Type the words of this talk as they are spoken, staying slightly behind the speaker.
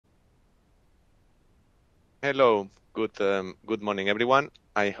Hello, good morning, everyone.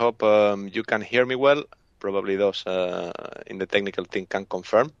 I hope you can hear me well. Probably those in the technical team can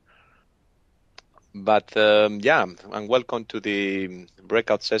confirm. But yeah, and welcome to the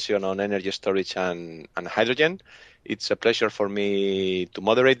breakout session on energy storage and hydrogen. It's a pleasure for me to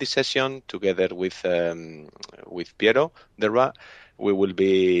moderate this session together with Piero Derra. We will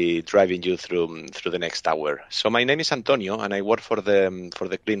be driving you through the next hour. So my name is Antonio, and I work for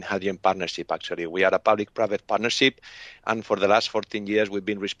the Clean Hydrogen Partnership. Actually, we are a public-private partnership, and for the last 14 years, we've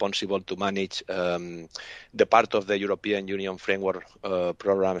been responsible to manage the part of the European Union framework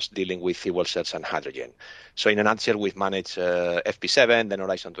programs dealing with fuel cells and hydrogen. So in a nutshell, we've managed FP7, then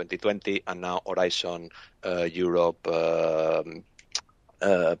Horizon 2020, and now Horizon Europe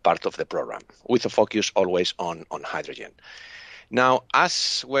part of the program, with a focus always on hydrogen. Now,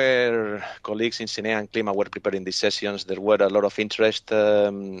 as were colleagues in CINEA and CLIMA were preparing these sessions, there were a lot of interest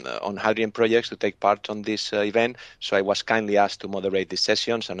on hydrogen projects to take part on this event. So I was kindly asked to moderate these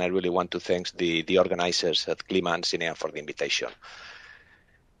sessions, and I really want to thank the organizers at CLIMA and CINEA for the invitation.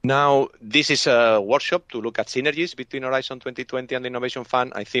 Now, this is a workshop to look at synergies between Horizon 2020 and the Innovation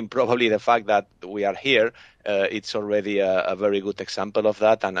Fund. I think probably the fact that we are here, it's already a very good example of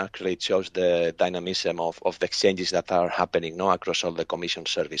that, and actually it shows the dynamism of the exchanges that are happening across all the Commission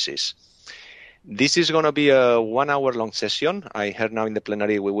services. This is going to be a 1 hour long session. I heard now in the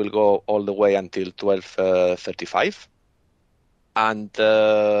plenary we will go all the way until 12:35. And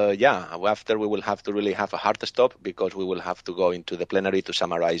yeah, after we will have to really have a hard stop because we will have to go into the plenary to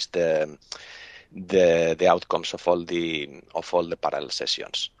summarize the outcomes of all the parallel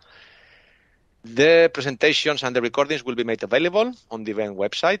sessions. The presentations and the recordings will be made available on the event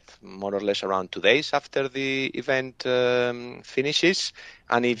website, more or less around 2 days after the event finishes.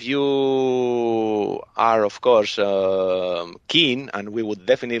 And if you are, of course, keen, and we would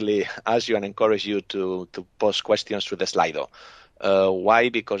definitely ask you and encourage you to post questions through the Slido. Why?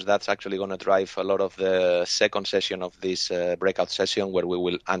 Because that's actually going to drive a lot of the second session of this breakout session where we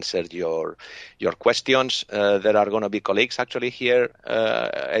will answer your questions. There are going to be colleagues actually here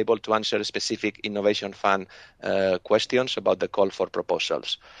able to answer specific Innovation Fund questions about the call for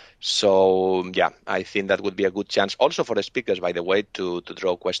proposals. So yeah, I think that would be a good chance also for the speakers, by the way, to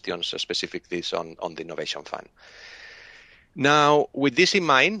draw questions specific this on the Innovation Fund. Now, with this in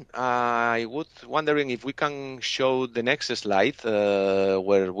mind, I was wondering if we can show the next slide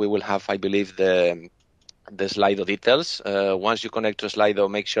where we will have, I believe, the Slido details. Once you connect to Slido,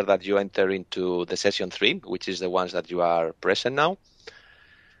 make sure that you enter into the session 3, which is the ones that you are present now.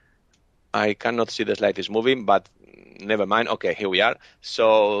 I cannot see the slide is moving, but never mind. Okay, here we are.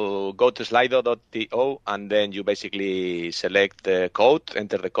 So go to slido.to, and then you basically select the code,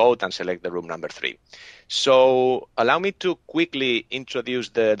 enter the code, and select the room number 3. So allow me to quickly introduce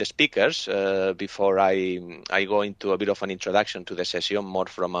the speakers before I go into a bit of an introduction to the session, more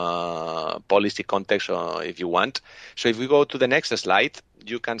from a policy context, if you want. So if we go to the next slide,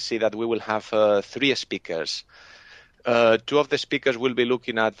 you can see that we will have 3 speakers. 2 of the speakers will be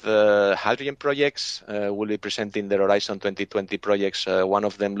looking at the hydrogen projects, will be presenting the Horizon 2020 projects, one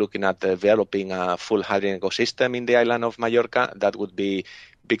of them looking at developing a full hydrogen ecosystem in the island of Mallorca. That would be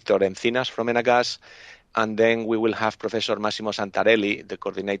Victor Encinas from Enagas. And then we will have Professor Massimo Santarelli, the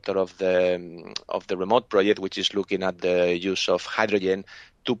coordinator of the remote project, which is looking at the use of hydrogen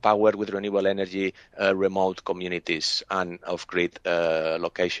to power with renewable energy remote communities and off-grid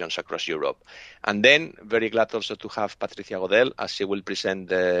locations across Europe. And then very glad also to have Patricia Godel, as she will present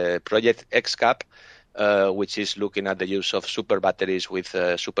the project XCAP, which is looking at the use of super batteries with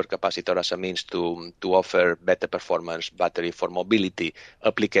supercapacitor as a means to offer better performance battery for mobility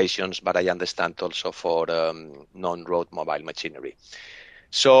applications, but I understand also for non-road mobile machinery.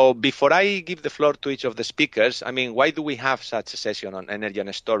 So before I give the floor to each of the speakers, I mean, why do we have such a session on energy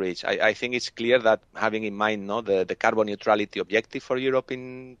and storage? I think it's clear that having in mind the carbon neutrality objective for Europe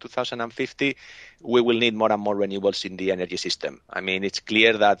in 2050, we will need more and more renewables in the energy system. I mean, it's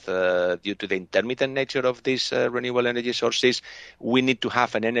clear that due to the intermittent nature of these renewable energy sources, we need to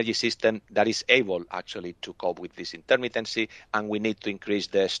have an energy system that is able actually to cope with this intermittency, and we need to increase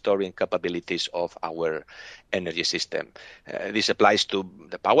the storing capabilities of our energy system. This applies to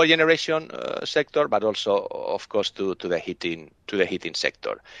the power generation sector, but also, of course, to the heating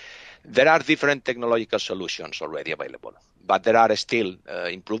sector. There are different technological solutions already available, but there are still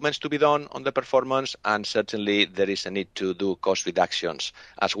improvements to be done on the performance, and certainly there is a need to do cost reductions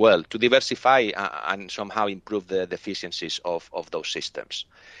as well to diversify and somehow improve the efficiencies of those systems.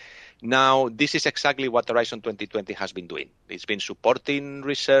 Now, this is exactly what Horizon 2020 has been doing. It's been supporting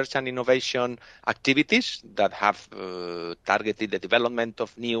research and innovation activities that have targeted the development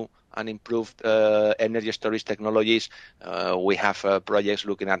of new and improved energy storage technologies. We have projects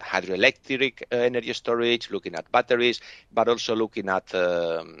looking at hydroelectric energy storage, looking at batteries, but also looking at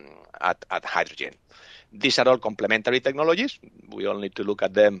hydrogen. These are all complementary technologies. We all need to look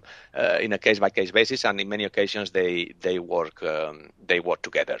at them in a case-by-case basis, and in many occasions they work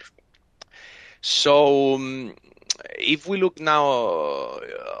together. So if we look now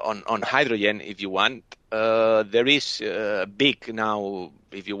on hydrogen, if you want, there is a big now,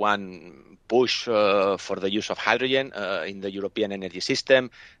 if you want, push for the use of hydrogen in the European energy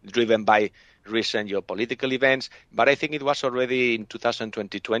system, driven by recent geopolitical events. But I think it was already in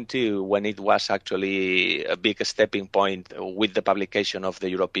 2020 when it was actually a big stepping point with the publication of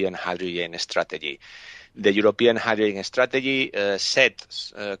the European Hydrogen Strategy. The European Hydrogen Strategy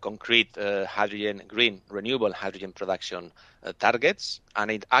sets concrete green, renewable hydrogen production targets,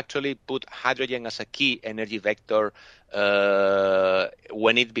 and it actually put hydrogen as a key energy vector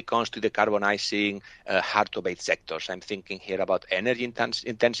when it comes to decarbonizing hard-to-abate sectors. I'm thinking here about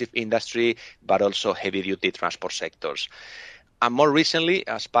energy-intensive industry, but also heavy-duty transport sectors. And more recently,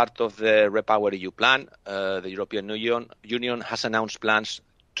 as part of the REPower EU plan, the European Union has announced plans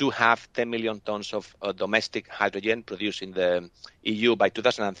to have 10 million tons of domestic hydrogen produced in the EU by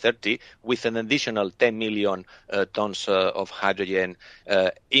 2030, with an additional 10 million tons of hydrogen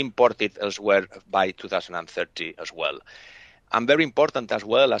imported elsewhere by 2030 as well. And very important as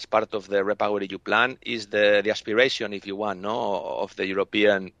well, as part of the REPower EU plan, is the aspiration, if you want, of the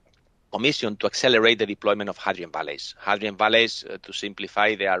European Commission to accelerate the deployment of hydrogen valleys. Hydrogen valleys, to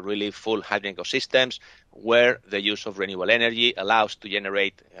simplify, they are really full hydrogen ecosystems where the use of renewable energy allows to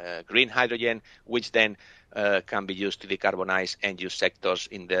generate green hydrogen, which then can be used to decarbonize end-use sectors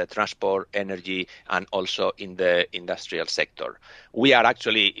in the transport, energy, and also in the industrial sector. We are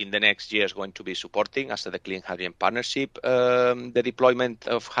actually, in the next years, going to be supporting, as the Clean Hydrogen Partnership, the deployment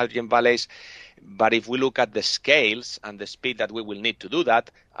of hydrogen valleys. But if we look at the scales and the speed that we will need to do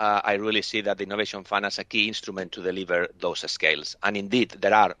that, I really see that the Innovation Fund as a key instrument to deliver those scales. And indeed,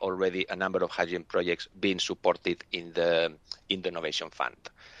 there are already a number of hydrogen projects being supported in the Innovation Fund.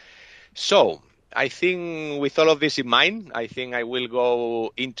 So I think with all of this in mind, I think I will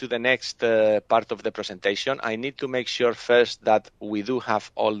go into the next part of the presentation. I need to make sure first that we do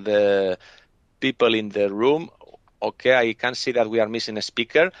have all the people in the room. Okay, I can see that we are missing a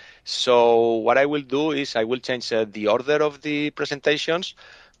speaker. So what I will do is I will change the order of the presentations.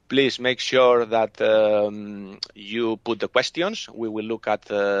 Please make sure that you put the questions. We will look at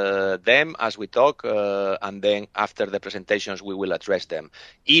them as we talk, and then after the presentations, we will address them.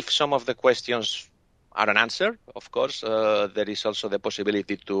 If some of the questions are unanswered, of course, there is also the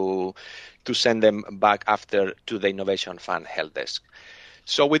possibility to send them back after to the Innovation Fund help desk.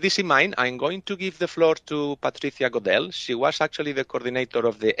 So with this in mind, I'm going to give the floor to Patricia Godel. She was actually the coordinator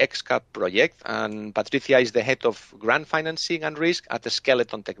of the XCAP project, and Patricia is the head of grant financing and risk at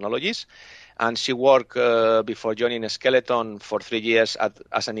Skeleton Technologies. And she worked before joining Skeleton for 3 years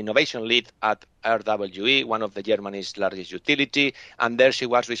as an innovation lead at RWE, one of Germany's largest utility. And there she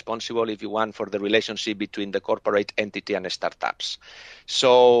was responsible, if you want, for the relationship between the corporate entity and startups.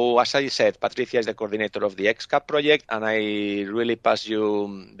 So, as I said, Patricia is the coordinator of the XCAP project, and I really pass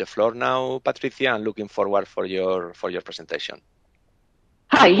you the floor now, Patricia, and looking forward for your presentation.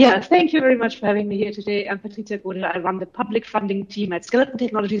 Hi, yeah, thank you very much for having me here today. I'm Patricia Godel. I run the public funding team at Skeleton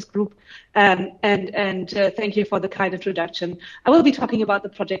Technologies Group, and thank you for the kind introduction. I will be talking about the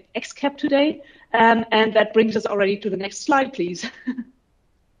project XCAP today, and that brings us already to the next slide, please.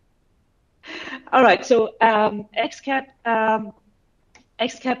 All right, so XCAP,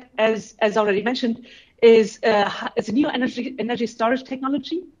 as already mentioned, is a new energy storage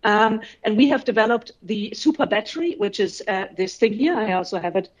technology, and we have developed the super battery, which is this thing here. I also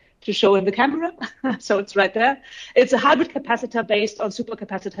have it to show in the camera, so it's right there. It's a hybrid capacitor based on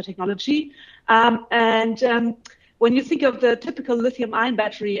supercapacitor technology, and when you think of the typical lithium-ion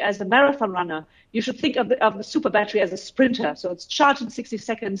battery as a marathon runner, you should think of the super battery as a sprinter. So it's charged in 60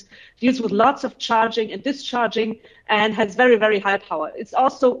 seconds, deals with lots of charging and discharging, and has very, very high power. It's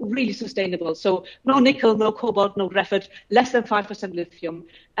also really sustainable. So no nickel, no cobalt, no graphite, less than 5% lithium.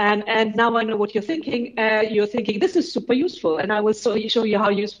 And now I know what you're thinking. You're thinking, this is super useful. And I will show you how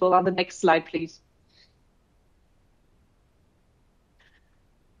useful on the next slide, please.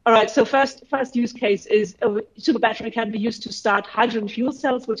 All right, so first use case is a super battery can be used to start hydrogen fuel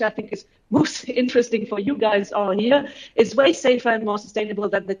cells, which I think is most interesting for you guys all here. It's way safer and more sustainable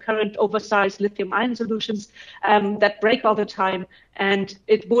than the current oversized lithium-ion solutions that break all the time. And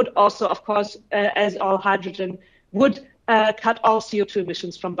it would also, of course, as all hydrogen, would cut all CO2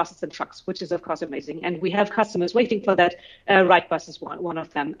 emissions from buses and trucks, which is, of course, amazing. And we have customers waiting for that. Wrightbus is one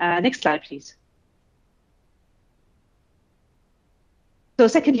of them. Next slide, please. So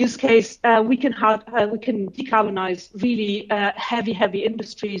second use case, we can decarbonize really heavy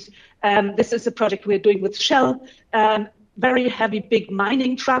industries. This is a project we're doing with Shell. Very heavy, big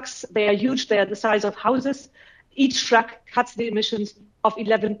mining trucks. They are huge. They are the size of houses. Each truck cuts the emissions of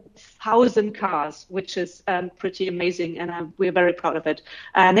 11,000 cars, which is pretty amazing, and we're very proud of it.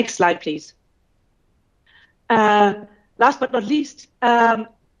 Next slide, please. Last but not least,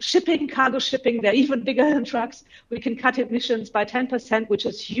 shipping, cargo shipping, they're even bigger than trucks. We can cut emissions by 10%, which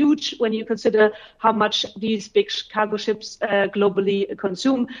is huge when you consider how much these big cargo ships globally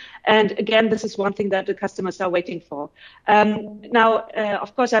consume. And again, this is one thing that the customers are waiting for. Now,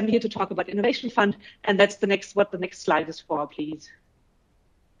 of course, I'm here to talk about Innovation Fund, and that's what the next slide is for, please.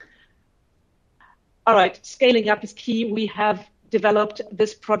 All right, scaling up is key. We have developed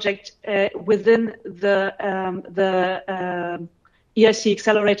this project within the EIC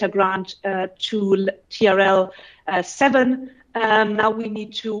Accelerator Grant to TRL 7. Now we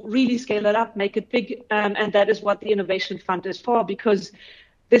need to really scale it up, make it big, and that is what the Innovation Fund is for, because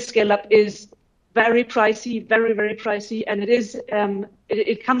this scale up is very pricey, very pricey, and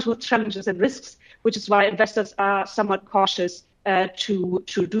it comes with challenges and risks, which is why investors are somewhat cautious to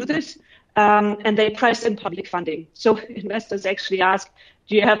do this. And they price in public funding. So investors actually ask,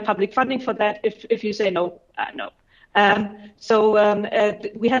 do you have public funding for that? If you say no, no.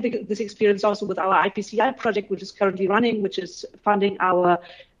 We had this experience also with our IPCI project, which is currently running, which is funding our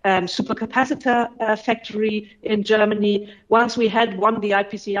supercapacitor factory in Germany. Once we had won the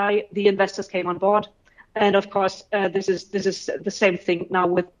IPCI, the investors came on board. And of course, this is the same thing now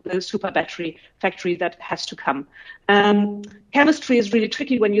with the super battery factory that has to come. Chemistry is really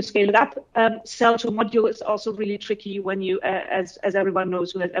tricky when you scale it up. Cell to module is also really tricky when you, as everyone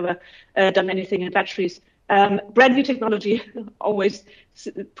knows who has ever done anything in batteries. Brand new technology, always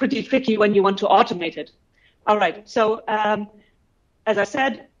pretty tricky when you want to automate it. All right, so as I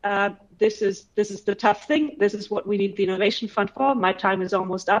said, this is the tough thing. This is what we need the Innovation Fund for. My time is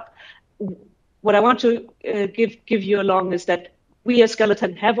almost up. What I want to give you along is that we as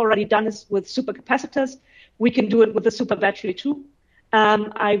Skeleton have already done this with supercapacitors. We can do it with the super battery too.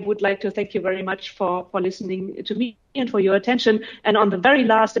 I would like to thank you very much for listening to me and for your attention. And on the very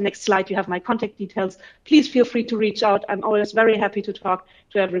last, the next slide, you have my contact details. Please feel free to reach out. I'm always very happy to talk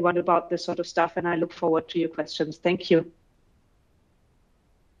to everyone about this sort of stuff, and I look forward to your questions. Thank you.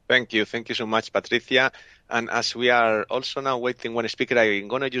 Thank you. Thank you so much, Patricia. And as we are also now waiting one speaker, I'm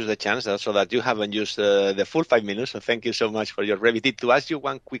going to use the chance so that you haven't used the full 5 minutes. So thank you so much for your brevity. To ask you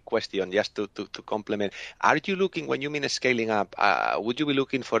one quick question, just to complement. Are you looking, when you mean scaling up, would you be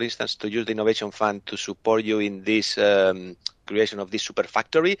looking, for instance, to use the Innovation Fund to support you in this creation of this super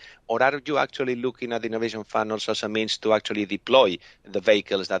factory? Or are you actually looking at the Innovation Fund also as a means to actually deploy the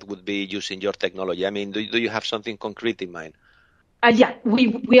vehicles that would be using your technology? I mean, do you have something concrete in mind? Yeah,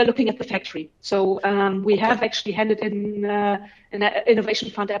 we are looking at the factory. So we have actually handed in an Innovation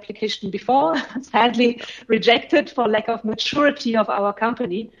Fund application before, sadly rejected for lack of maturity of our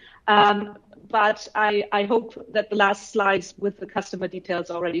company. But I hope that the last slides with the customer details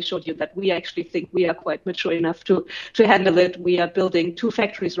already showed you that we actually think we are quite mature enough to handle it. We are building 2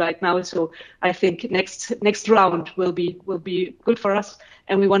 factories right now, so I think next round will be good for us,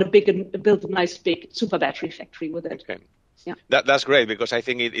 and we want to build a nice big super battery factory with it. Okay. Yeah. That's great, because I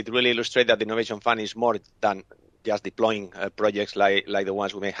think it really illustrates that the Innovation Fund is more than just deploying projects like the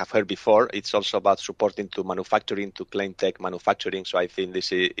ones we may have heard before. It's also about supporting to manufacturing, to clean tech manufacturing. So I think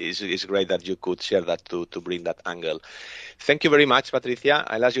this is great that you could share that to bring that angle. Thank you very much, Patricia.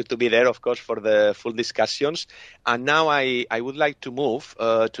 I'll ask you to be there, of course, for the full discussions. And now I would like to move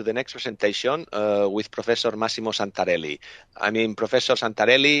to the next presentation with Professor Massimo Santarelli. I mean, Professor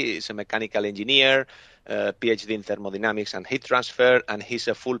Santarelli is a mechanical engineer, PhD in thermodynamics and heat transfer, and he's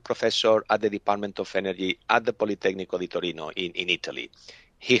a full professor at the Department of Energy at the Politecnico di Torino in Italy.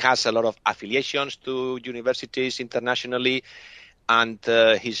 He has a lot of affiliations to universities internationally, and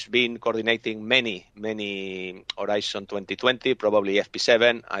he's been coordinating many Horizon 2020, probably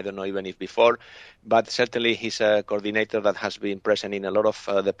FP7, I don't know even if before, but certainly he's a coordinator that has been present in a lot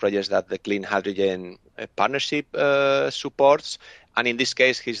of the projects that the Clean Hydrogen Partnership supports. And in this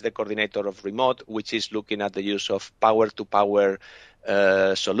case, he's the coordinator of Remote, which is looking at the use of power-to-power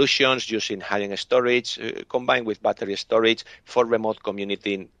solutions using hydrogen storage combined with battery storage for remote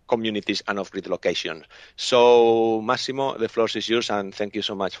communities and off-grid locations. So, Massimo, the floor is yours, and thank you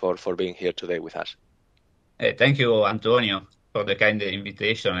so much for being here today with us. Thank you, Antonio, for the kind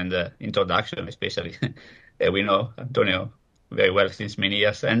invitation and the introduction, especially. We know Antonio very well since many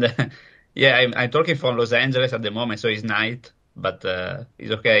years. And yeah, I'm talking from Los Angeles at the moment, so it's night, but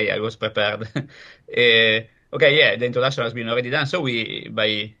it's okay. I was prepared. Okay, yeah, the introduction has been already done. So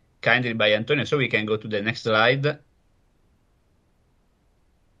kindly by Antonio, so we can go to the next slide.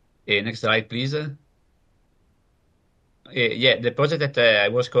 Next slide, please. Yeah, the project that I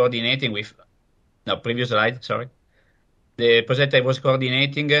was coordinating with, no, previous slide, sorry. The project I was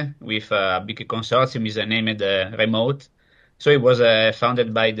coordinating with a big consortium is named Remote. So it was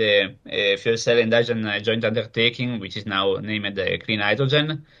founded by the Fuel Cell and Hydrogen Joint Undertaking, which is now named Clean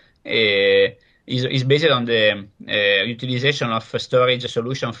Hydrogen. Is based on the utilization of storage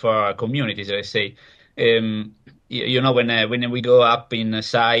solution for communities, let's say. You know, when we go up in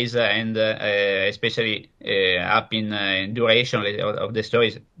size and especially up in duration of the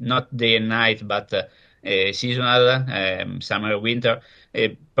storage, not day and night, but seasonal, summer, winter,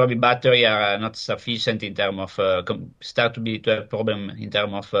 probably battery are not sufficient in terms of start to have problem in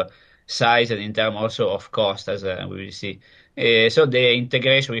terms of size and in terms also of cost, as we will see. So the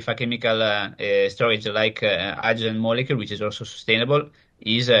integration with a chemical storage like hydrogen molecule, which is also sustainable,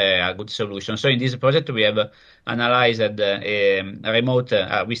 is a good solution. So in this project, we have analyzed remote.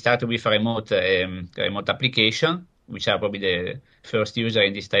 We started with a remote application, which are probably the first user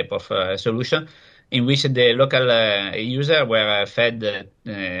in this type of solution, in which the local user were fed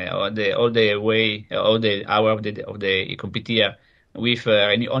all the hour of the complete year with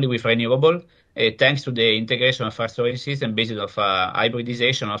only with renewable, thanks to the integration of our storage system based on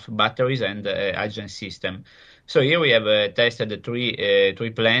hybridization of batteries and hydrogen system. So here we have tested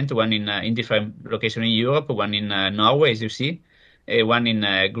three plants, one in different locations in Europe, one in Norway, as you see, one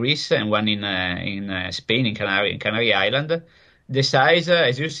in Greece, and one in Spain, in Canary Island. The size,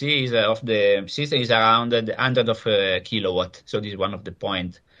 as you see, is of the system is around 100 of kilowatt. So this is one of the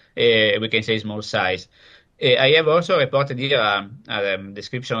point. We can say small size. I have also reported here a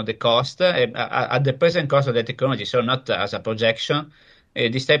description of the cost at the present cost of the technology, so not as a projection.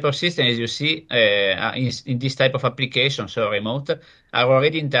 This type of system, as you see, in this type of application, so remote, are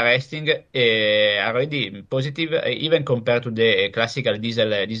already interesting, already positive, even compared to the classical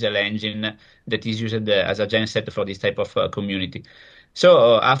diesel engine that is used as a genset for this type of community.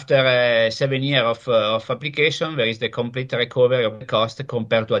 So after 7 years of application, there is the complete recovery of the cost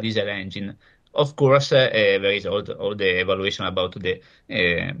compared to a diesel engine. Of course, there is all the evaluation about the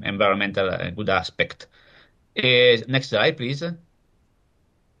environmental good aspect. Next slide, please.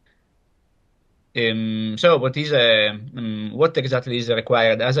 So what exactly is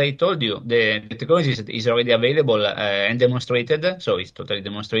required? As I told you, the technology is already available and demonstrated. So it's totally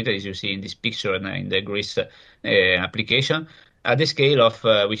demonstrated, as you see in this picture in the Greece application, at the scale of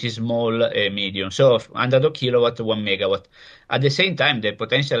which is small, medium. So 100 kilowatt, 1 megawatt. At the same time, the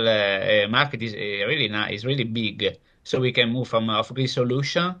potential market is really big. So we can move from off-grid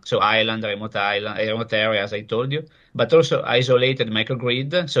solution, so remote area, as I told you, but also isolated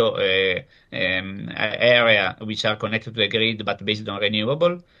microgrid, so area which are connected to the grid but based on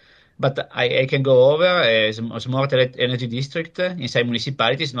renewable. But I can go over a smart energy district inside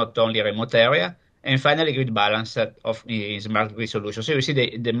municipalities, not only a remote area, and finally grid balance of smart grid solutions. So you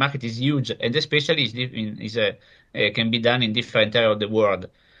see the market is huge, and especially can be done in different areas of the world.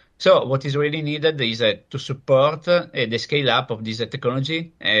 So what is really needed is to support the scale up of this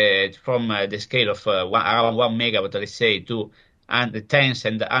technology from the scale of around 1 megawatt, let's say, to the tens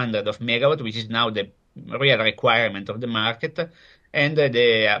and hundreds of megawatt, which is now the real requirement of the market, and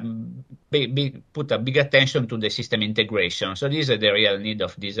put a big attention to the system integration. So this is the real need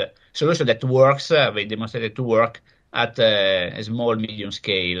of this solution that works. We demonstrated to work at a small, medium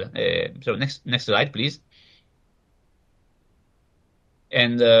scale. So next slide, please.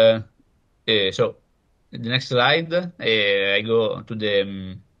 And so the next slide, I go to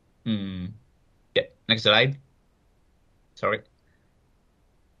the yeah, next slide. Sorry.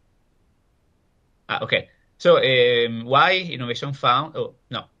 Okay. So why innovation found? Oh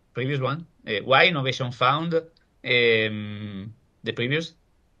no, previous one. Why innovation found? The previous.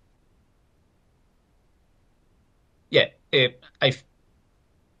 Yeah.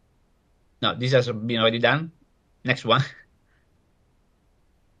 No, this has been already done. Next one.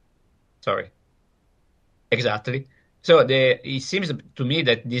 Sorry. Exactly. So it seems to me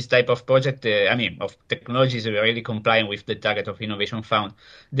that this type of project, of technology is really complying with the target of Innovation Fund.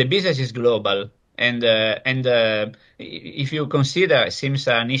 The business is global, and if you consider, it seems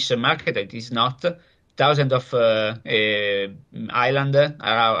a niche market, it is not. Thousands of island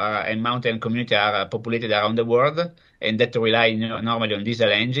and mountain community are populated around the world, and that rely normally on diesel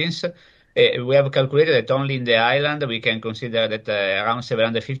engines. We have calculated that only in the island we can consider that around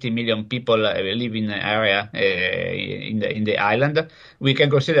 750 million people live in the area in the island. We can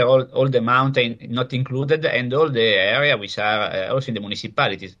consider all the mountain not included and all the area which are also in the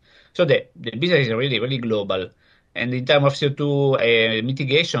municipalities. So the business is really, really global. And in terms of CO2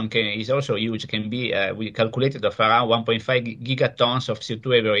 mitigation is also huge. Can be we calculated of around 1.5 gigatons of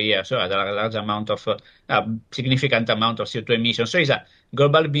CO2 every year. So a large amount of significant amount of CO2 emissions. So it's a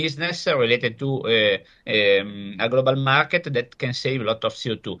global business related to a global market that can save a lot of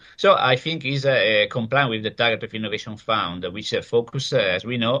CO2. So I think is compliant with the target of Innovation Fund, which focus, as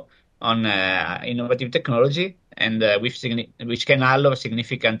we know, on innovative technology and which can allow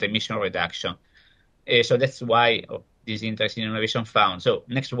significant emission reduction. So that's why this interest in Innovation Fund. So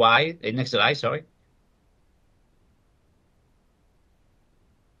next slide, sorry.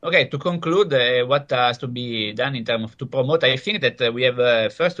 Okay, to conclude, what has to be done in terms of to promote, I think that we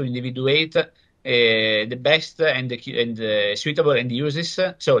have first to individuate the best and suitable end uses.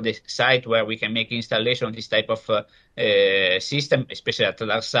 So the site where we can make installation of this type of system, especially at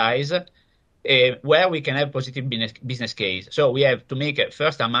large size, where we can have positive business case. So we have to make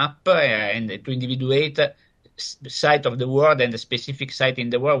first a map and to individuate site of the world and the specific site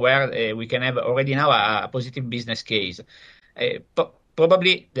in the world where we can have already now a positive business case.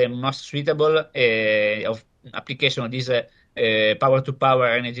 Probably the most suitable of application of this power-to-power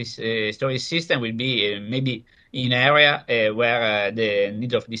energy storage system will be maybe in area where the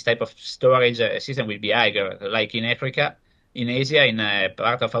need of this type of storage system will be higher, like in Africa, in Asia, in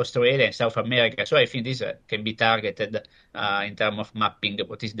part of Australia and South America. So I think this can be targeted in terms of mapping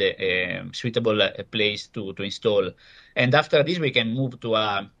what is the suitable place to install. And after this, we can move to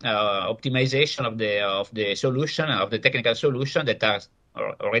optimization of the solution, of the technical solution that are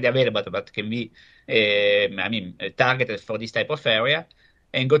already available, but can be targeted for this type of area,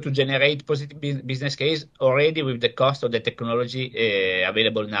 and go to generate positive business case already with the cost of the technology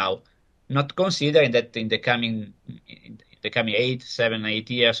available now. Not considering that in the coming 8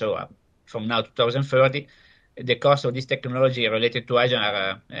 years, so from now to 2030, the cost of this technology related to hydrogen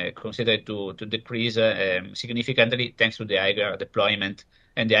are considered to decrease significantly thanks to the higher deployment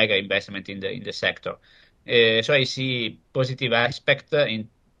and the higher investment in the sector. So I see positive aspect in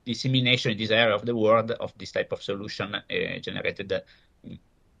dissemination in this area of the world of this type of solution generated in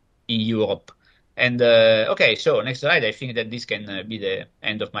Europe. And okay, so next slide. I think that this can be the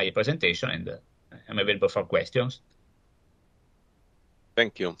end of my presentation, and I'm available for questions.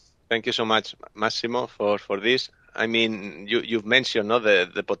 Thank you. Thank you so much, Massimo, for this. I mean, you've mentioned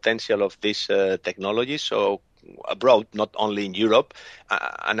the potential of this technology, so abroad, not only in Europe.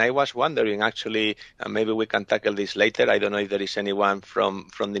 And I was wondering, actually, maybe we can tackle this later. I don't know if there is anyone from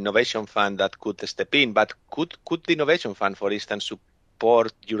the Innovation Fund that could step in, but could the Innovation Fund, for instance,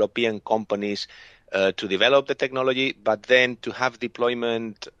 support European companies to develop the technology, but then to have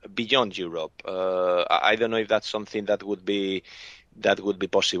deployment beyond Europe? I don't know if that's something that would be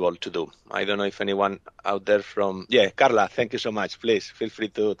possible to do. I don't know if anyone out there from... Yeah, Carla, thank you so much. Please feel free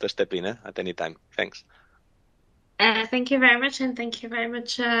to step in at any time. Thanks. Thank you very much, and thank you very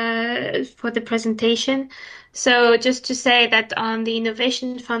much for the presentation. So just to say that on the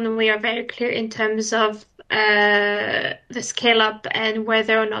Innovation Fund, we are very clear in terms of the scale up and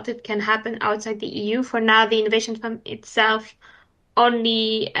whether or not it can happen outside the EU. For now, the Innovation Fund itself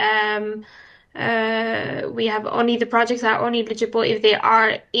only... we have only the projects are only eligible if they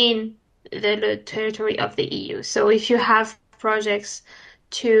are in the territory of the EU. So if you have projects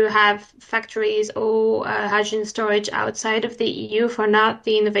to have factories or hydrogen storage outside of the EU, for now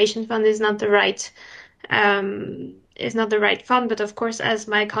the Innovation Fund is not the right fund. But of course, as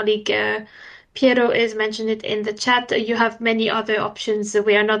my colleague Piero is mentioned it in the chat, you have many other options.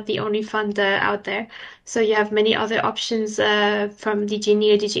 We are not the only fund out there. So you have many other options from DG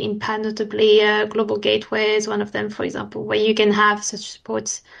NEAR, DG INPA, notably Global Gateway is one of them, for example, where you can have such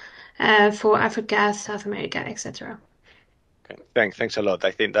supports for Africa, South America, etc. Okay. Thanks a lot.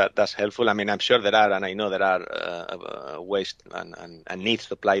 I think that's helpful. I mean, I'm sure there are, and I know there are ways and needs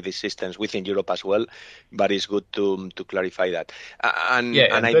to apply these systems within Europe as well, but it's good to clarify that.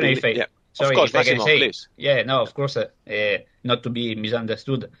 Sorry, of course, if I can Massimo, say, please. Yeah, no, of course, not to be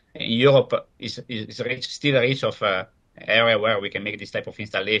misunderstood. Europe is still rich of area where we can make this type of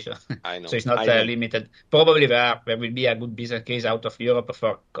installation. I know. So it's not I know. limited. Probably there will be a good business case out of Europe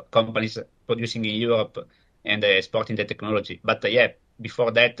for companies producing in Europe and exporting the technology. But yeah,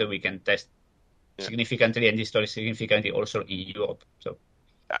 before that, we can test significantly and install significantly also in Europe. So.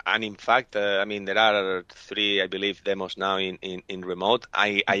 And in fact, I mean, there are 3, I believe, demos now in remote.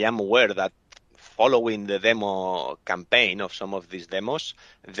 I am aware that following the demo campaign of some of these demos,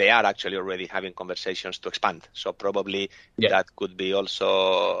 they are actually already having conversations to expand. So probably that could be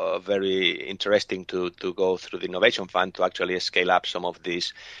also very interesting to go through the Innovation Fund to actually scale up some of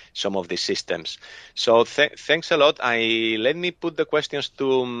these systems. So thanks a lot. Let me put the questions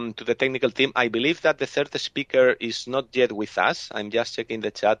to the technical team. I believe that the third speaker is not yet with us. I'm just checking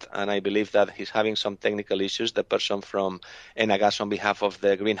the chat, and I believe that he's having some technical issues. The person from Enagas on behalf of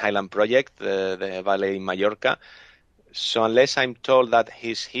the Green Highland project, the Valley in Mallorca. So unless I'm told that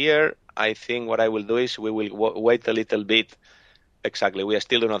he's here, I think what I will do is we will wait a little bit. Exactly, we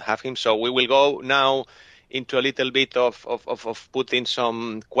still do not have him. So we will go now into a little bit of putting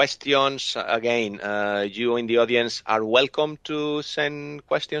some questions. Again, you in the audience are welcome to send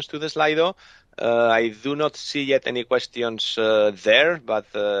questions to the Slido. I do not see yet any questions there, but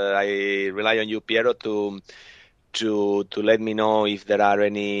I rely on you, Piero, to let me know if there are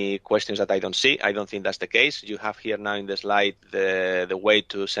any questions that I don't see. I don't think that's the case. You have here now in the slide the way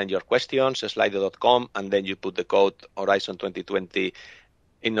to send your questions, slido.com, and then you put the code Horizon 2020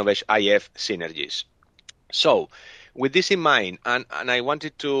 Innovation IF Synergies. So with this in mind, and I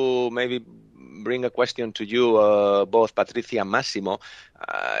wanted to maybe bring a question to you, both Patricia and Massimo.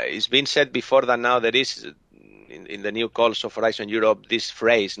 It's been said before that now there is in the new calls of Horizon Europe, this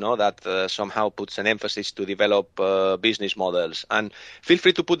phrase, that somehow puts an emphasis to develop business models. And feel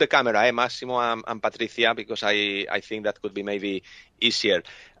free to put the camera, Massimo and Patricia, because I think that could be maybe easier.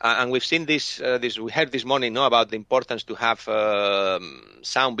 And we've seen this, we heard this morning, about the importance to have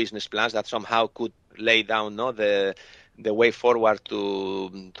sound business plans that somehow could lay down, the way forward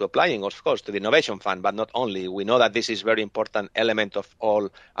to applying, of course, to the Innovation Fund, but not only. We know that this is a very important element of all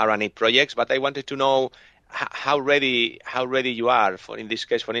R&I projects, but I wanted to know how ready you are for, in this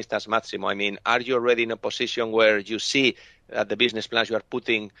case, for instance, Massimo. I mean, are you already in a position where you see that the business plans you are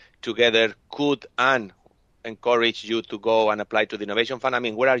putting together could and encourage you to go and apply to the Innovation Fund? I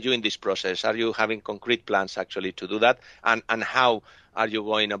mean, where are you in this process? Are you having concrete plans actually to do that? And how are you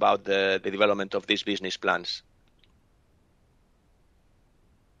going about the development of these business plans?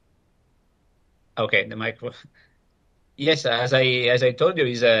 Okay, the micro. Yes, as I told you,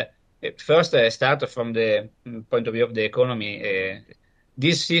 is first start from the point of view of the economy.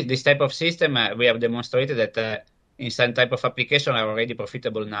 This type of system we have demonstrated that in some type of application are already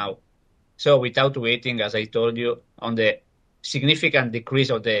profitable now. So without waiting, as I told you, on the significant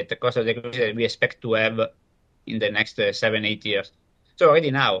decrease of the cost of the decrease that we expect to have in the next 7-8 years. So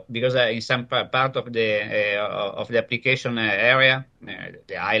already now, because in some part of the application area,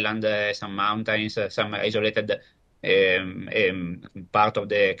 the island, some mountains, some isolated part of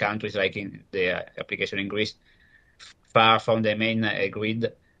the countries, like in the application in Greece, far from the main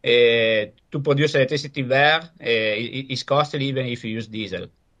grid, to produce electricity there is costly even if you use diesel.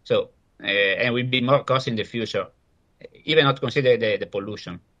 So, and will be more costly in the future, even not consider the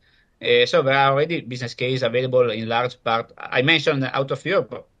pollution. So there are already business cases available in large part. I mentioned out of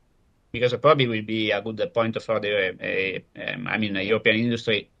Europe because it probably will be a good point for the, European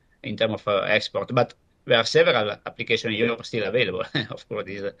industry in terms of export. But there are several applications in Europe still available. Of course,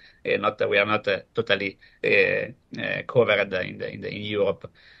 we are not totally covered in Europe.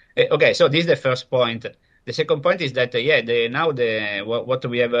 Okay, so this is the first point. The second point is that what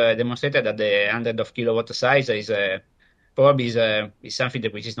we have demonstrated at the 100 kilowatt size is probably is something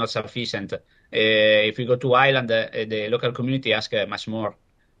which is not sufficient. If we go to Ireland, the local community asks much more.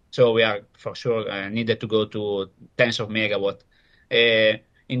 So we are for sure needed to go to tens of megawatt.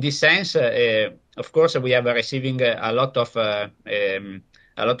 In this sense, of course, we are receiving a lot of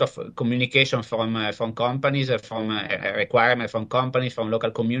communication from companies, from requirement from companies, from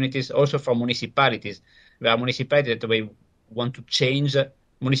local communities, also from municipalities. There are municipalities that we want to change.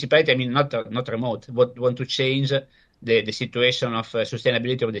 Municipality, I mean, not remote, but want to change the situation of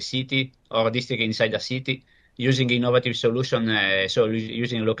sustainability of the city or district inside the city using innovative solution, so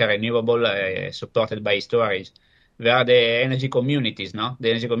using local renewable supported by storage. There are the energy communities, no? The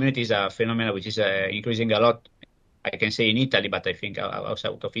energy communities are a phenomenon which is increasing a lot. I can say in Italy, but I think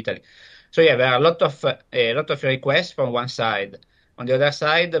also out of Italy. So yeah, there are a lot of requests from one side. On the other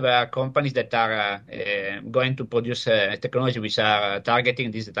side, there are companies that are going to produce technology which are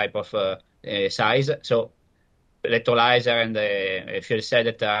targeting this type of size. So electrolyzer and a fuel cell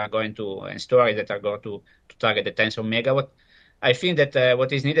that are going to, and storage that are going to target the tens of megawatt. I think that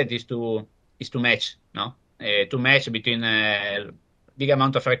what is needed is to match, no? To match between big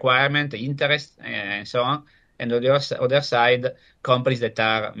amount of requirement, interest, and so on, and on the other side, companies that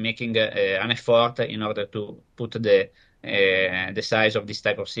are making an effort in order to put the size of this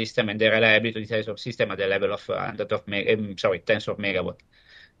type of system and the reliability of the size of system at the level of tens of megawatt.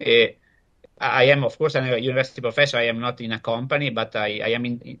 I am, of course, a university professor. I am not in a company, but I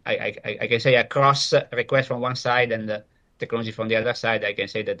am I can say across request from one side and technology from the other side. I can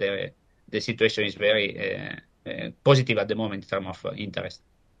say that the situation is very positive at the moment in terms of interest.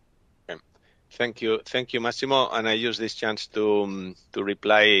 Thank you, Massimo. And I use this chance to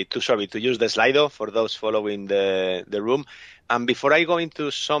use the Slido for those following the room. And before I go into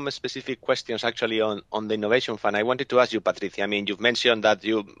some specific questions actually on the Innovation Fund, I wanted to ask you, Patricia, I mean, you've mentioned that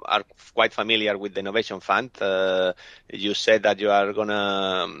you are quite familiar with the Innovation Fund. You said that you are going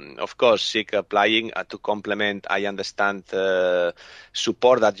to, of course, seek applying to complement, I understand,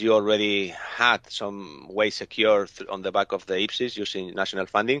 support that you already had some way secured on the back of the IPSIS using national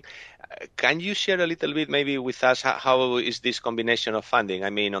funding. Can you share a little bit maybe with us how is this combination of funding? I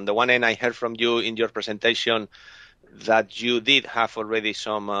mean, on the one hand, I heard from you in your presentation that you did have already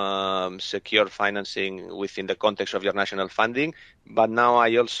some secure financing within the context of your national funding, but now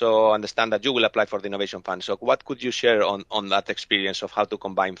I also understand that you will apply for the Innovation Fund. So what could you share on that experience of how to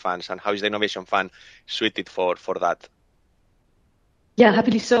combine funds and how is the Innovation Fund suited for that? Yeah,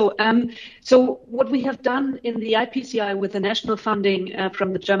 happily so. So what we have done in the IPCI with the national funding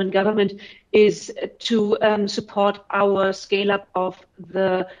from the German government is to support our scale-up of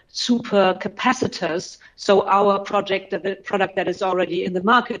the super capacitors. So our project, the product that is already in the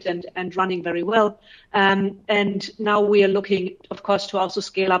market and running very well. And now we are looking, of course, to also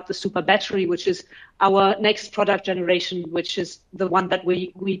scale up the super battery, which is our next product generation, which is the one that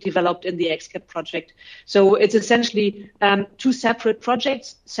we developed in the XCAP project. So it's essentially two separate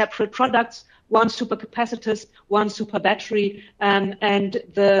projects, separate products, one super capacitors, one super battery, and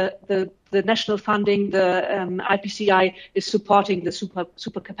the national funding, the IPCI is supporting the super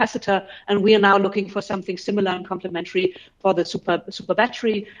capacitor, and we are now looking for something similar and complementary for the super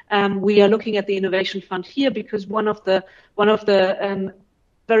battery. We are looking at the Innovation Fund here because one of the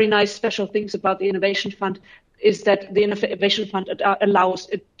very nice special things about the Innovation Fund is that the Innovation Fund allows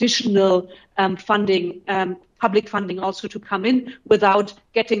additional funding, public funding also to come in without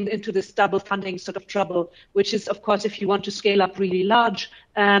getting into this double funding sort of trouble, which is, of course, if you want to scale up really large,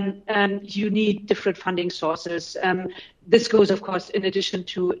 you need different funding sources. This goes, of course, in addition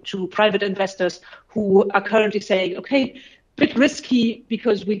to private investors who are currently saying, okay, bit risky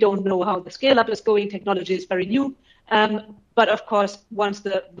because we don't know how the scale up is going. Technology is very new. But of course, once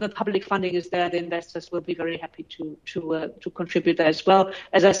the public funding is there, the investors will be very happy to contribute there as well.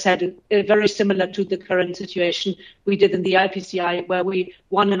 As I said, very similar to the current situation we did in the IPCI, where we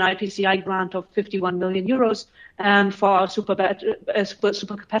won an IPCI grant of 51 million euros for our super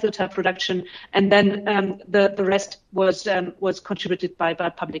capacitor production, and then the rest was contributed by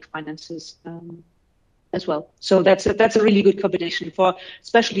public finances as well. So that's a really good combination for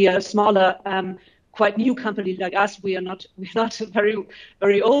especially a smaller. Quite new company like us. We're not very,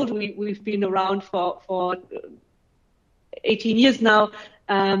 very old. We've been around for 18 years now,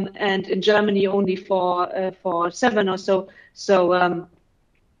 and in Germany only for 7 or so. So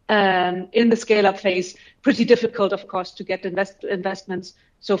in the scale up phase, pretty difficult, of course, to get investments.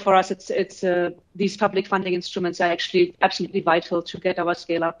 So for us, it's these public funding instruments are actually absolutely vital to get our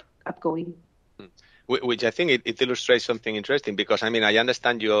scale up going. Which I think it illustrates something interesting because, I mean, I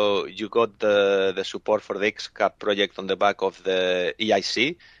understand you got the support for the XCAP project on the back of the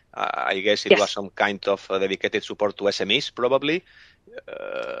EIC. I guess it was some kind of dedicated support to SMEs, probably,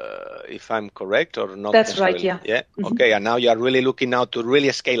 if I'm correct or not. That's right, yeah. Yeah, okay, and now you are really looking now to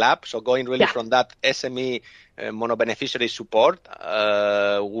really scale up, so going really from that SME mono-beneficiary support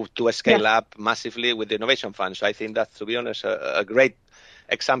to scale up massively with the Innovation Fund. So I think that's, to be honest, a great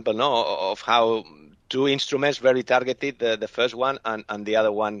example of how two instruments very targeted, the first one and the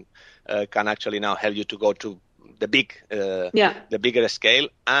other one can actually now help you to go to the bigger scale.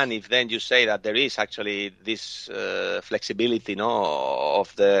 And if then you say that there is actually this flexibility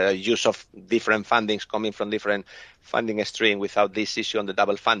of the use of different fundings coming from different funding stream without this issue on the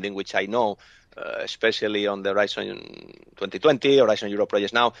double funding, which I know especially on the Horizon 2020, Horizon Europe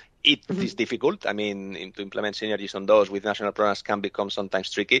projects now, it is difficult. I mean, to implement synergies on those with national programs can become sometimes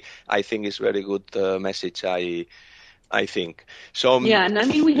tricky. I think it's very good message, I think. So yeah, and I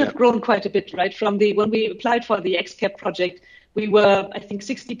mean, we have grown quite a bit, right? From when we applied for the XCAP project, we were, I think,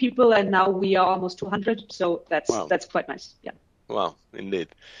 60 people, and now we are almost 200. So that's quite nice. Yeah. Wow, indeed.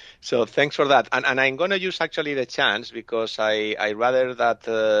 So thanks for that. And I'm going to use actually the chance, because I rather that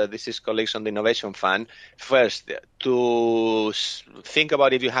this is colleagues on the Innovation Fund, first to think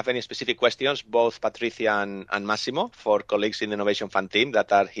about if you have any specific questions, both Patricia and Massimo, for colleagues in the Innovation Fund team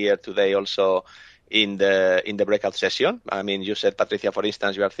that are here today also in the breakout session. I mean, you said, Patricia, for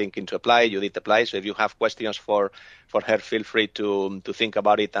instance, you are thinking to apply, you did apply. So if you have questions for her, feel free to think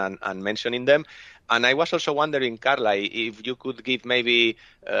about it and mentioning them. And I was also wondering, Carla, if you could give maybe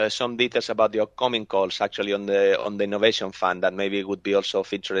some details about the upcoming calls actually on the Innovation Fund, that maybe would be also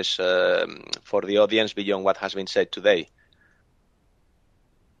of interest for the audience beyond what has been said today.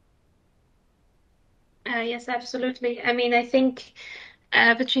 Yes, absolutely. I mean, I think,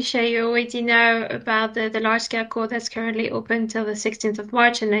 Patricia, you already know about the large-scale call that's currently open till the 16th of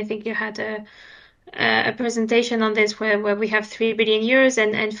March, and I think you had a presentation on this where we have 3 billion euros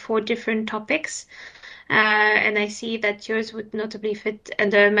and 4 different topics. And I see that yours would notably fit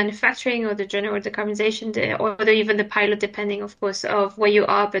under manufacturing or the general decarbonization, or even the pilot, depending, of course, of where you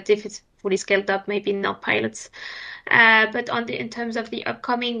are. But if it's fully scaled up, maybe not pilots. But in terms of the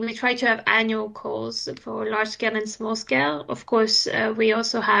upcoming, we try to have annual calls for large scale and small scale. Of course, we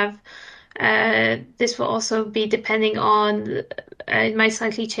also have. This will also be depending on, it might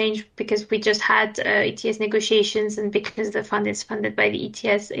slightly change because we just had ETS negotiations, and because the fund is funded by the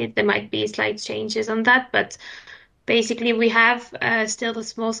ETS, there might be slight changes on that. But basically, we have still the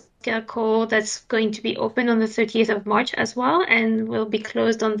small scale call that's going to be open on the 30th of March as well, and will be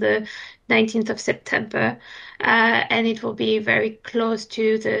closed on the 19th of September. And it will be very close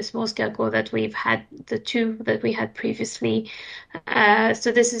to the small scale call that we've had, the 2 that we had previously.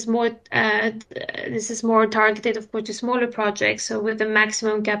 So this is more targeted, of course, to smaller projects. So with a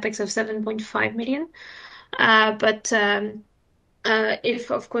maximum capex of 7.5 million. But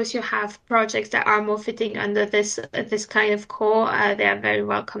if, of course, you have projects that are more fitting under this kind of core, they are very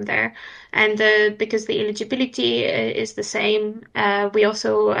welcome there. And because the eligibility is the same, we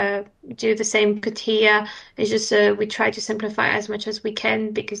also do the same criteria. It's just we try to simplify as much as we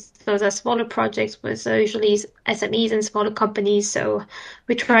can, because those are smaller projects with usually SMEs and smaller companies. So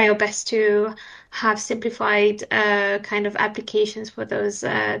we try our best to have simplified kind of applications for those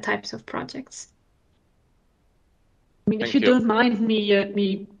types of projects. I mean, if you don't mind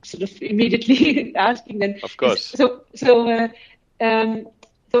me sort of immediately asking, then of course. So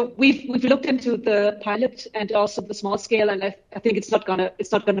we've looked into the pilot and also the small scale, and I think it's not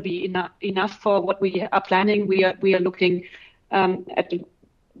gonna be enough for what we are planning. We are looking at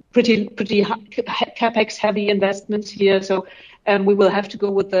pretty capex heavy investments here. So we will have to go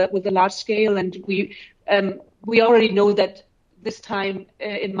with the large scale, and we already know that this time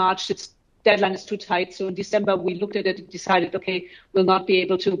in March deadline is too tight. So in December, we looked at it and decided, okay, we'll not be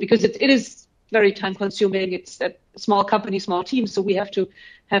able to, because it is very time consuming. It's a small company, small team. So we have to,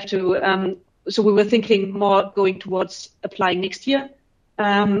 so we were thinking more going towards applying next year,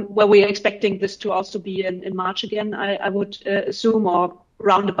 where we are expecting this to also be in March again, I would assume, or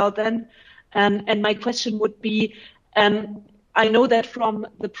round about then. And my question would be, I know that from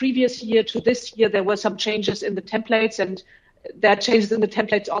the previous year to this year, there were some changes in the templates, and there are changes in the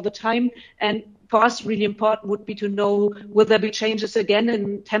templates all the time. And for us, really important would be to know, will there be changes again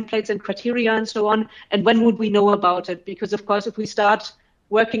in templates and criteria and so on? And when would we know about it? Because, of course, if we start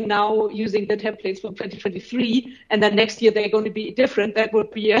working now using the templates from 2023, and then next year they're going to be different, that would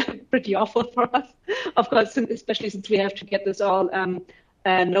be pretty awful for us, of course, especially since we have to get this all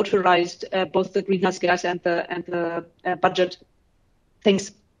notarized, both the greenhouse gas and the budget.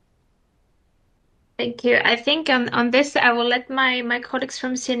 Thanks. Thank you. I think on this, I will let my colleagues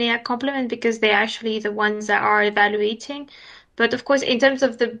from CINEA complement, because they're actually the ones that are evaluating. But of course, in terms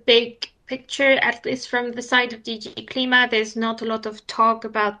of the big picture, at least from the side of DG Klima, there's not a lot of talk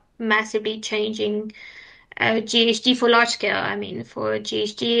about massively changing GHG for large scale. I mean, for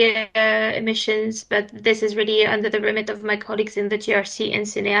GHG emissions, but this is really under the remit of my colleagues in the GRC and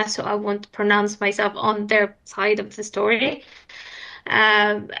CINEA, so I won't pronounce myself on their side of the story.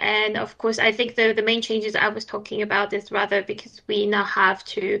 And of course, I think the main changes I was talking about is rather because we now have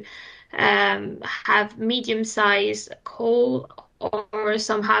to have medium-sized coal or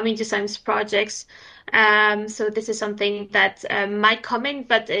somehow medium-sized projects. So this is something that might come in,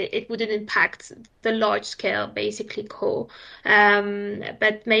 but it wouldn't impact the large-scale, basically coal.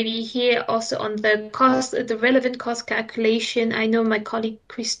 But maybe here also on the relevant cost calculation, I know my colleague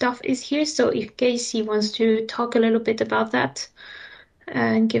Christophe is here, so in case he wants to talk a little bit about that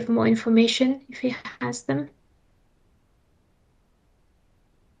and give more information if he has them.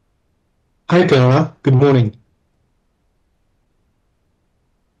 Hi, Clara. Good morning.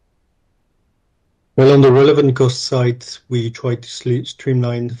 Well, on the relevant cost side, we try to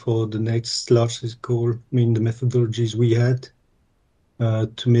streamline for the next largest goal, the methodologies we had,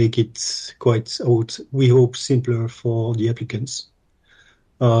 to make it quite, we hope, simpler for the applicants.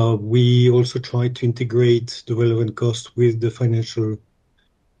 We also try to integrate the relevant cost with the financial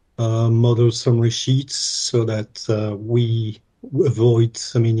model summary sheets so that we avoid,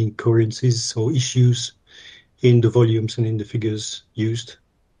 incoherencies or issues in the volumes and in the figures used,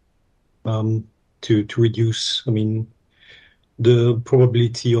 to reduce, the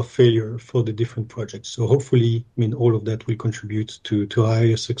probability of failure for the different projects. So hopefully, all of that will contribute to a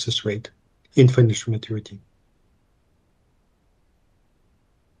higher success rate in financial maturity.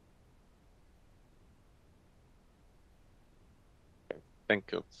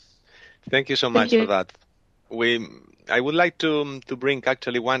 Thank you. Thank you so much for that. I would like to bring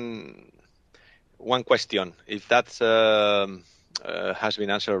actually one question, if that has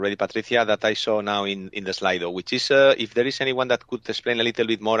been answered already, Patricia, that I saw now in the Slido, which is if there is anyone that could explain a little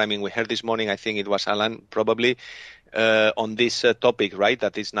bit more. We heard this morning, I think it was Alan, probably, on this topic, right,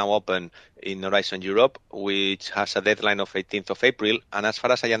 that is now open in Horizon Europe, which has a deadline of 18th of April. And as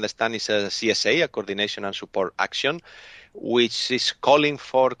far as I understand, it's a CSA, a Coordination and Support Action, which is calling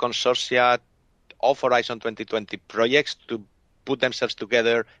for consortia of Horizon 2020 projects to put themselves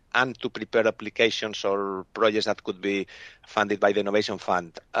together and to prepare applications or projects that could be funded by the Innovation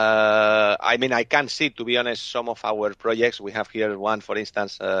Fund. I can see, to be honest, some of our projects. We have here one, for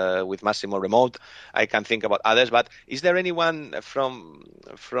instance, with Massimo Remote. I can think about others, but is there anyone from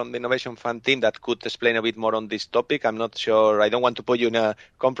the Innovation Fund team that could explain a bit more on this topic? I'm not sure. I don't want to put you in a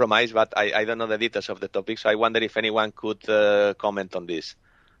compromise, but I don't know the details of the topic, so I wonder if anyone could comment on this.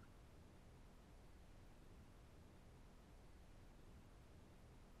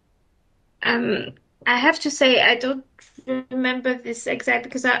 I have to say I don't remember this exact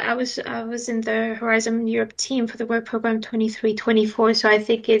because I was in the Horizon Europe team for the work program 23-24. So I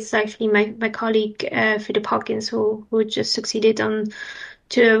think it's actually my colleague Philip Hawkins who just succeeded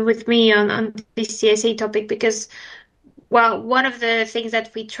with me on this CSA topic, because one of the things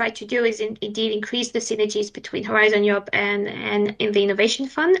that we try to do is indeed increase the synergies between Horizon Europe and in the Innovation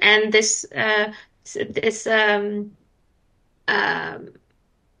Fund, and this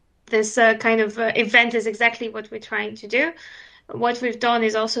kind of event is exactly what we're trying to do. What we've done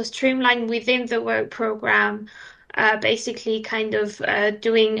is also streamline within the work program, basically kind of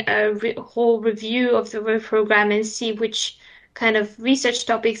doing a whole review of the work program and see which kind of research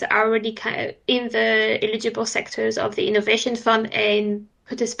topics are already in the eligible sectors of the Innovation Fund, and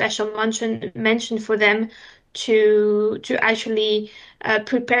put a special mention for them to actually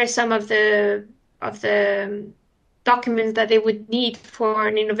prepare some of the documents that they would need for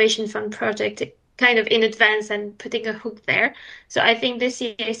an Innovation Fund project kind of in advance and putting a hook there. So I think this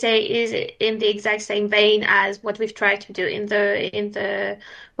CSA is in the exact same vein as what we've tried to do in the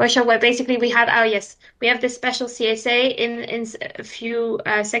workshop, where basically we have this special CSA in a few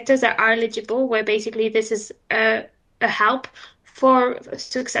sectors that are eligible, where basically this is a help for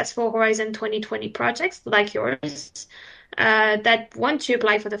successful Horizon 2020 projects like yours, that want to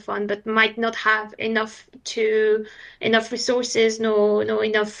apply for the fund but might not have enough resources,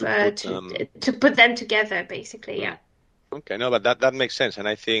 enough to put them together, basically. Yeah. Okay, no, but that makes sense, and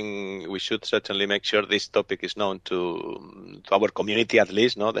I think we should certainly make sure this topic is known to our community, at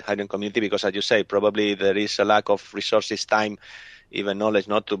least, the hydrogen community, because, as you say, probably there is a lack of resources, time, even knowledge,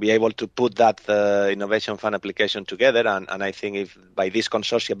 not to be able to put that Innovation Fund application together. And I think if by this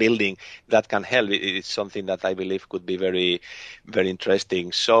consortia building that can help, it's something that I believe could be very, very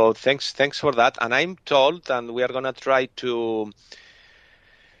interesting. So thanks for that. And I'm told, and we are going to try to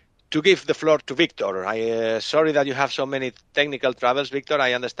give the floor to Victor. Sorry that you have so many technical troubles, Victor.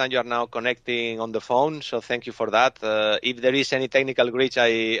 I understand you are now connecting on the phone, so thank you for that. If there is any technical glitch,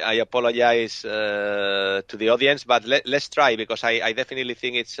 I apologize to the audience, but let's try, because I definitely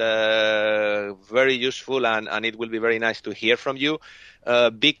think it's very useful, and it will be very nice to hear from you.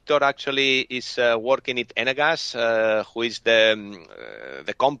 Victor actually is working at Enagas, who is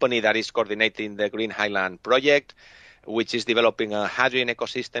the company that is coordinating the Green Highland project, which is developing a hydrogen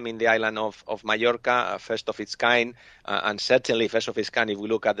ecosystem in the island of Mallorca, first of its kind, and certainly first of its kind if we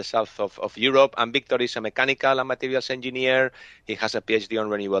look at the south of Europe. And Victor is a mechanical and materials engineer. He has a PhD on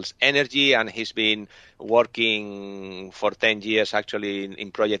renewables energy, and he's been working for 10 years actually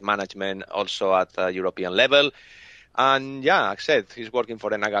in project management, also at a European level. And yeah, like I said, he's working for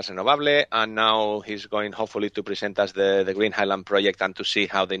Enagas Renovable, and now he's going hopefully to present us the Green Highland project and to see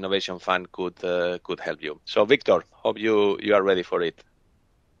how the Innovation Fund could help you. So Victor, hope you are ready for it.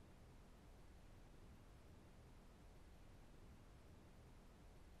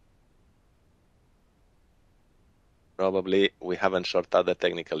 Probably we haven't sorted out the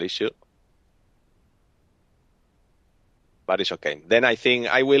technical issue. But it's okay. Then I think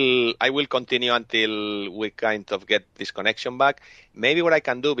I will continue until we kind of get this connection back. Maybe what I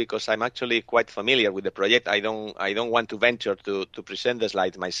can do, because I'm actually quite familiar with the project, I don't want to venture to present the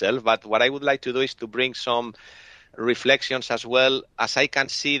slides myself, but what I would like to do is to bring some reflections as well, as I can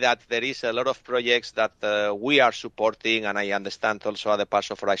see that there is a lot of projects that we are supporting, and I understand also other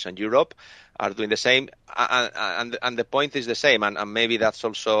parts of Horizon Europe are doing the same, and the point is the same, and maybe that's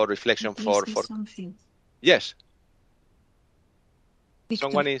also a reflection for something. Yes. Victor,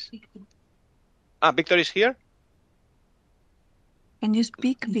 Someone is... Victor is here? Can you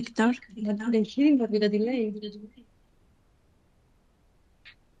speak, Victor? I'm hearing, but with a delay.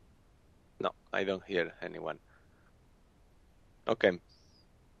 No, I don't hear anyone. Okay.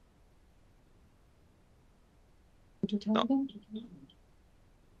 No.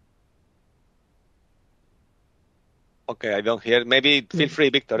 Okay, I don't hear. Maybe feel free,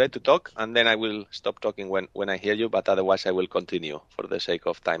 Victor, to talk, and then I will stop talking when I hear you, but otherwise I will continue for the sake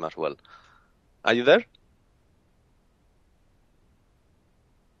of time as well. Are you there?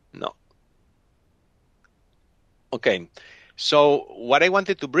 No. Okay. So what I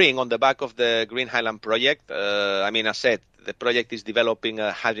wanted to bring on the back of the Green Highland project, as I said, the project is developing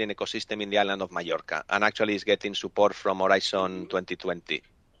a hydrogen ecosystem in the island of Mallorca, and actually is getting support from Horizon 2020.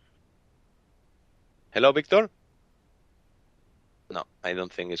 Hello, Victor? No, I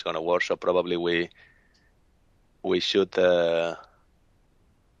don't think it's going to work, so probably we should...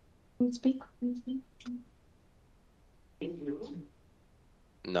 Speak.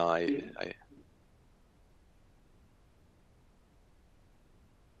 No, I...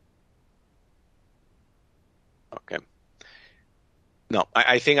 Okay. No,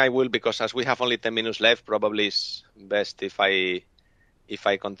 I think I will, because as we have only 10 minutes left, probably it's best if I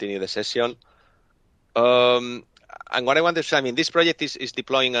continue the session. And what I want to say, this project is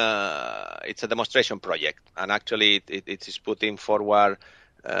deploying it's a demonstration project, and actually it is putting forward,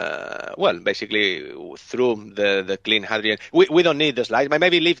 basically through the clean hydrogen. We don't need the slide.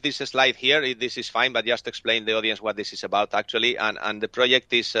 Maybe leave this slide here. This is fine, but just explain the audience what this is about actually. And the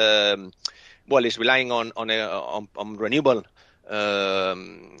project is, is relying on renewable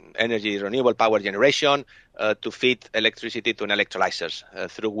energy, renewable power generation to feed electricity to an electrolyzers,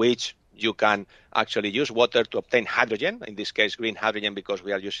 through which you can actually use water to obtain hydrogen, in this case green hydrogen, because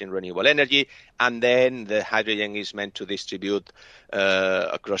we are using renewable energy, and then the hydrogen is meant to distribute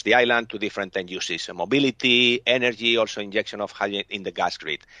across the island to different end uses, mobility, energy, also injection of hydrogen in the gas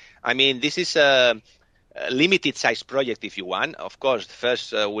grid. This is a limited size project, if you want. Of course,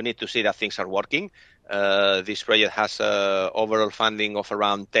 first we need to see that things are working. This project has overall funding of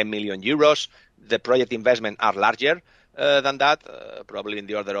around 10 million euros. The project investment are larger than that, probably in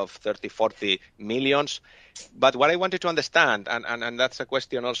the order of 30, 40 millions. But what I wanted to understand, and that's a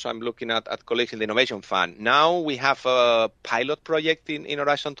question also I'm looking at colleagues in the Innovation Fund. Now we have a pilot project in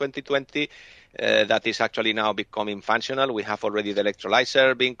Horizon 2020 that is actually now becoming functional. We have already the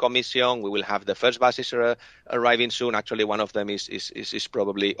electrolyzer being commissioned. We will have the first buses arriving soon. Actually, one of them is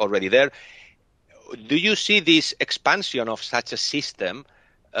probably already there. Do you see this expansion of such a system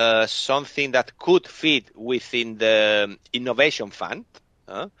something that could fit within the Innovation Fund?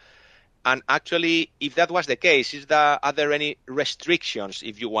 And actually, if that was the case, are there any restrictions,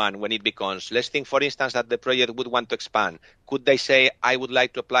 if you want, when it becomes? Let's think, for instance, that the project would want to expand. Could they say, I would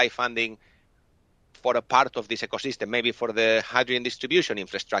like to apply funding for a part of this ecosystem, maybe for the hydrogen distribution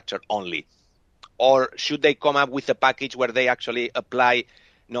infrastructure only? Or should they come up with a package where they actually apply,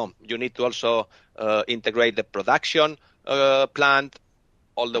 no, you need to also integrate the production plant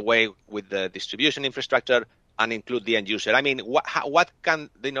all the way with the distribution infrastructure and include the end user? What can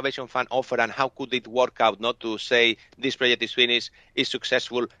the Innovation Fund offer, and how could it work out, not to say this project is finished, is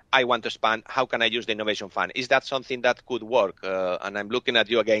successful, I want to expand, how can I use the Innovation Fund? Is that something that could work? And I'm looking at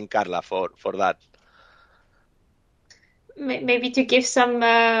you again, Carla, for that. Maybe to give some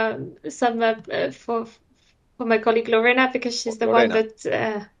for my colleague Lorena, because she's the one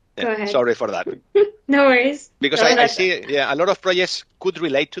that... Go ahead. Sorry for that. No worries. Because I see a lot of projects could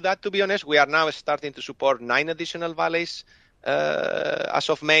relate to that, to be honest. We are now starting to support 9 additional valleys as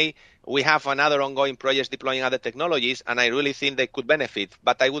of May. We have another ongoing projects deploying other technologies, and I really think they could benefit.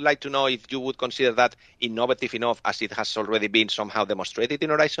 But I would like to know if you would consider that innovative enough, as it has already been somehow demonstrated in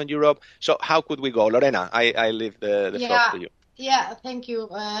Horizon Europe. So how could we go? Lorena, I leave the floor to you. Yeah, thank you.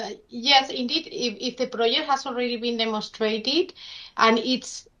 Yes, indeed, if the project has already been demonstrated and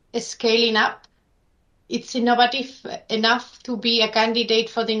it's scaling up, it's innovative enough to be a candidate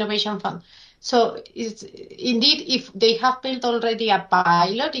for the Innovation Fund. So indeed, if they have built already a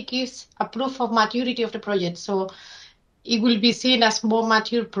pilot, it gives a proof of maturity of the project. So it will be seen as more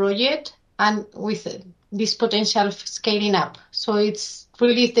mature project and with this potential of scaling up. So it's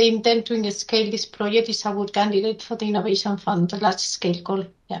really the intent to scale this project is a good candidate for the Innovation Fund, the large scale call.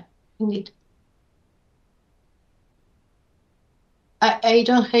 Yeah, indeed. I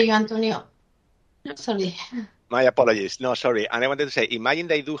don't hear you, Antonio. Sorry. My apologies. No, sorry. And I wanted to say, imagine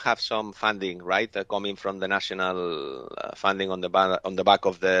they do have some funding, right, coming from the national funding on the back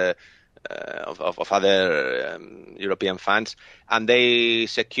of the of other European funds, and they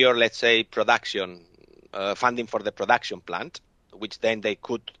secure, let's say, production funding for the production plant, which then they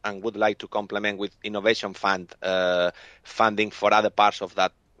could and would like to complement with Innovation Fund funding for other parts of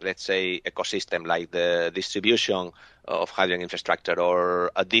that, let's say, ecosystem, like the distribution of hydrogen infrastructure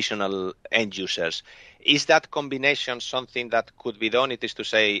or additional end users. Is that combination something that could be done? It is to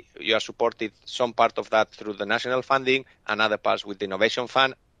say you are supported some part of that through the national funding and other parts with the Innovation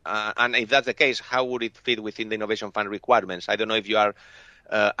Fund. And if that's the case, how would it fit within the Innovation Fund requirements? I don't know if you are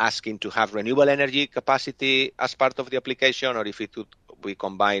asking to have renewable energy capacity as part of the application, or if it would be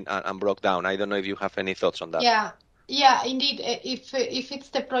combined and broke down. I don't know if you have any thoughts on that. Yeah, indeed. If it's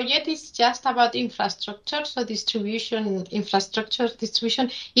the project is just about infrastructure, so infrastructure distribution,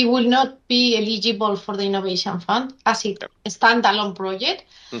 it will not be eligible for the Innovation Fund as a standalone project.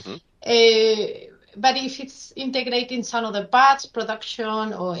 Mm-hmm. But if it's integrating some of the parts,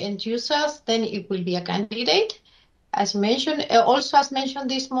 production or end users, then it will be a candidate. As mentioned, also as mentioned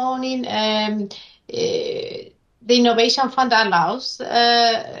this morning, the Innovation Fund allows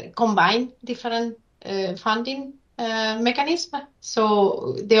combine different funding mechanism.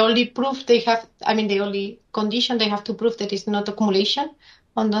 So the only condition they have to prove that it's not accumulation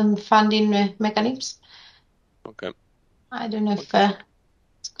on the funding mechanisms. Okay. I don't know if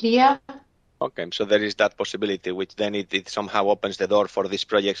it's clear. Okay, so there is that possibility, which then it somehow opens the door for these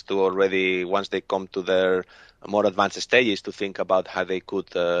projects to already, once they come to their more advanced stages, to think about how they could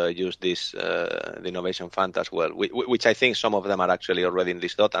use this the Innovation Fund as well, which I think some of them are actually already in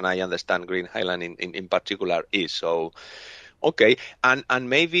this thought, and I understand Green Highland in particular is. So, okay, and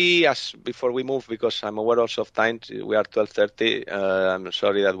maybe before we move, because I'm aware also of time, we are 12:30. I'm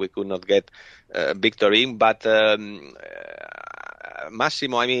sorry that we could not get Victor in, but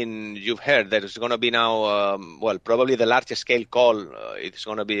Massimo, I mean, you've heard there's going to be now, probably the largest scale call. It's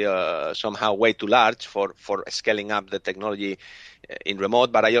going to be somehow way too large for scaling up the technology in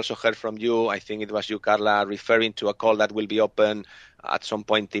remote. But I also heard from you, I think it was you, Carla, referring to a call that will be open at some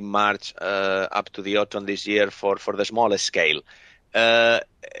point in March up to the autumn this year for the smallest scale.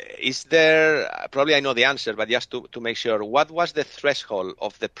 Is there, probably I know the answer, but just to make sure, what was the threshold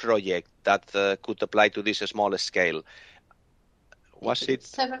of the project that could apply to this smallest scale? Was it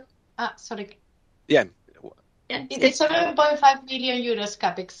sorry? Yeah. It's 7.5 million euros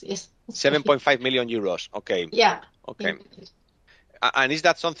capex. Yes. 7.5 million euros. Okay. Yeah. Okay. And is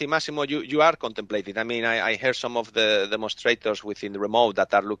that something, Massimo, you are contemplating? I mean, I heard some of the demonstrators within the remote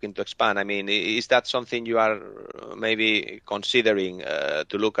that are looking to expand. I mean, is that something you are maybe considering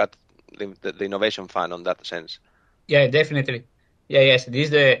to look at the Innovation Fund on that sense? Yeah, definitely. Yeah, yes.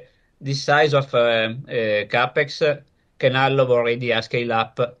 This size of capex can allow already a scale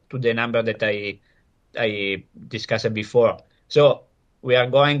up to the number that I discussed before. So we are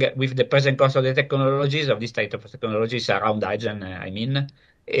going with the present cost of the technologies, of this type of technologies around hydrogen,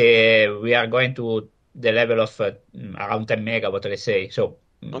 we are going to the level of around 10 megawatt, let's say. So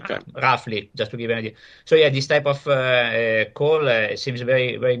roughly, just to give an idea. So yeah, this type of call seems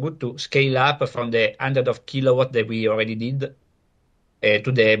very, very good to scale up from the 100 of kilowatt that we already did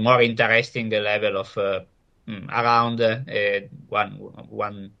to the more interesting level of around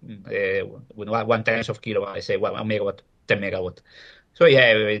 1/10 of kilowatt, I say 1 megawatt, 10 megawatt. So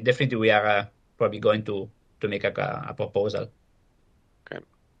yeah, definitely we are probably going to make a proposal. Okay,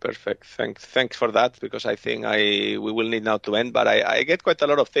 perfect. Thanks for that, because I think we will need now to end, but I get quite a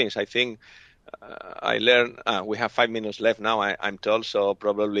lot of things. I think I learned we have 5 minutes left now, I'm told, so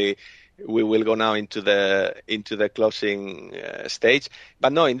probably we will go now into the closing stage.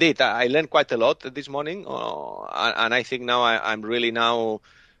 But no, indeed, I learned quite a lot this morning, and I think now I'm really now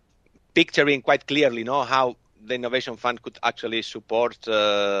picturing quite clearly how the Innovation Fund could actually support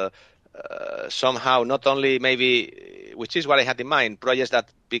somehow, not only maybe, which is what I had in mind, projects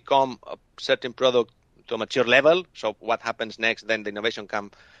that become a certain product to a mature level. So what happens next, then the Innovation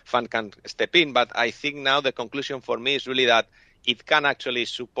Fund can step in. But I think now the conclusion for me is really that it can actually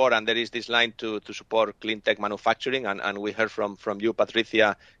support, and there is this line to support clean tech manufacturing. And we heard from you,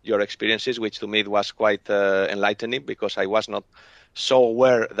 Patricia, your experiences, which to me it was quite enlightening, because I was not so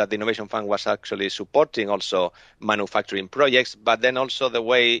aware that the Innovation Fund was actually supporting also manufacturing projects, but then also the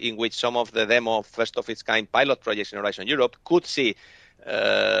way in which some of the demo first of its kind pilot projects in Horizon Europe could see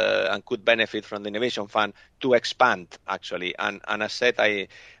and could benefit from the Innovation Fund to expand, actually. And as I said,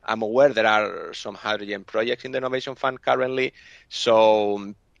 I'm aware there are some hydrogen projects in the Innovation Fund currently,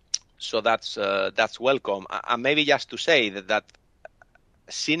 so that's welcome. And maybe just to say that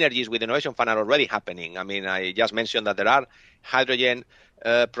synergies with the Innovation Fund are already happening. I mean, I just mentioned that there are hydrogen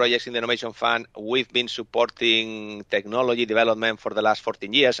projects in the Innovation Fund. We've been supporting technology development for the last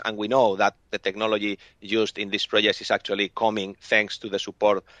 14 years, and we know that the technology used in these projects is actually coming thanks to the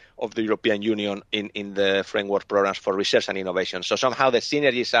support of the European Union in the framework programs for research and innovation. So somehow the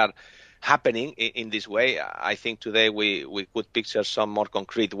synergies are happening in this way. I think today we could picture some more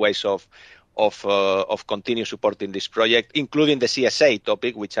concrete ways of continue supporting this project, including the CSA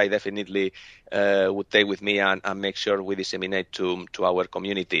topic, which I definitely would take with me and make sure we disseminate to our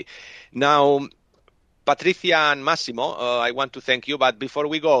community. Now, Patricia and Massimo, I want to thank you. But before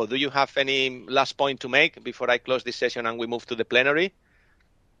we go, do you have any last point to make before I close this session and we move to the plenary?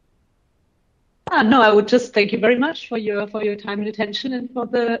 No, I would just thank you very much for your time and attention and for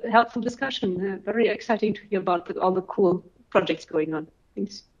the helpful discussion. Very exciting to hear about all the cool projects going on.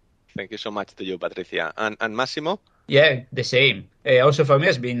 Thanks. Thank you so much to you, Patricia. And Massimo? Yeah, the same. Also for me,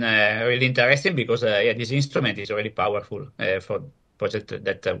 it's been really interesting because this instrument is really powerful for projects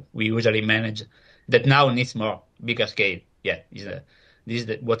that we usually manage that now needs more bigger scale. Yeah, this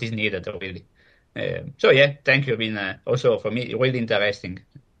is what is needed really. So yeah, thank you. Been also for me really interesting.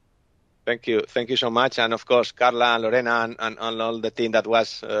 Thank you so much. And of course, Carla and Lorena and all the team that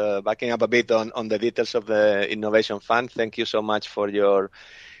was backing up a bit on the details of the Innovation Fund. Thank you so much for your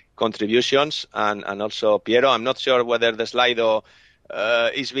contributions, and also Piero. I'm not sure whether the Slido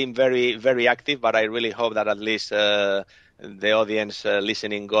is being very, very active, but I really hope that at least the audience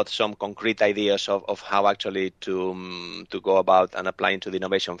listening got some concrete ideas of how actually to go about and applying to the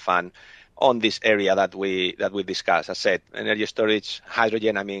Innovation Fund on this area that we discussed. As I said, energy storage,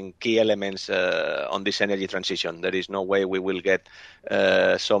 hydrogen, I mean, key elements on this energy transition. There is no way we will get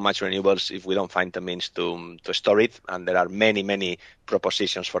so much renewables if we don't find the means to store it. And there are many, many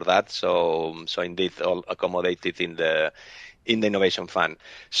propositions for that. So indeed, all accommodated in the Innovation Fund.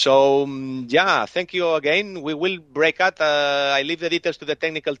 So, thank you again. We will break out. I leave the details to the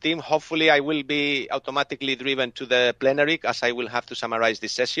technical team. Hopefully, I will be automatically driven to the plenary as I will have to summarize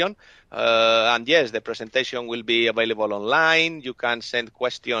this session. And yes, the presentation will be available online. You can send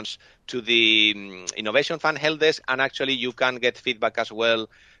questions to the Innovation Fund help desk, and actually you can get feedback as well.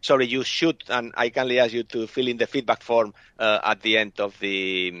 Sorry, you should, and I kindly ask you to fill in the feedback form at the end of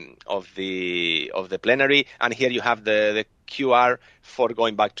the plenary. And here you have the QR for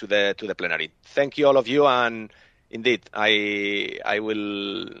going back to the plenary. Thank you all of you, and indeed, I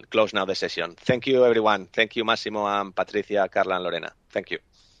will close now the session. Thank you, everyone. Thank you, Massimo and Patricia, Carla and Lorena. Thank you.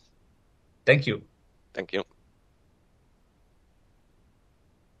 Thank you. Thank you.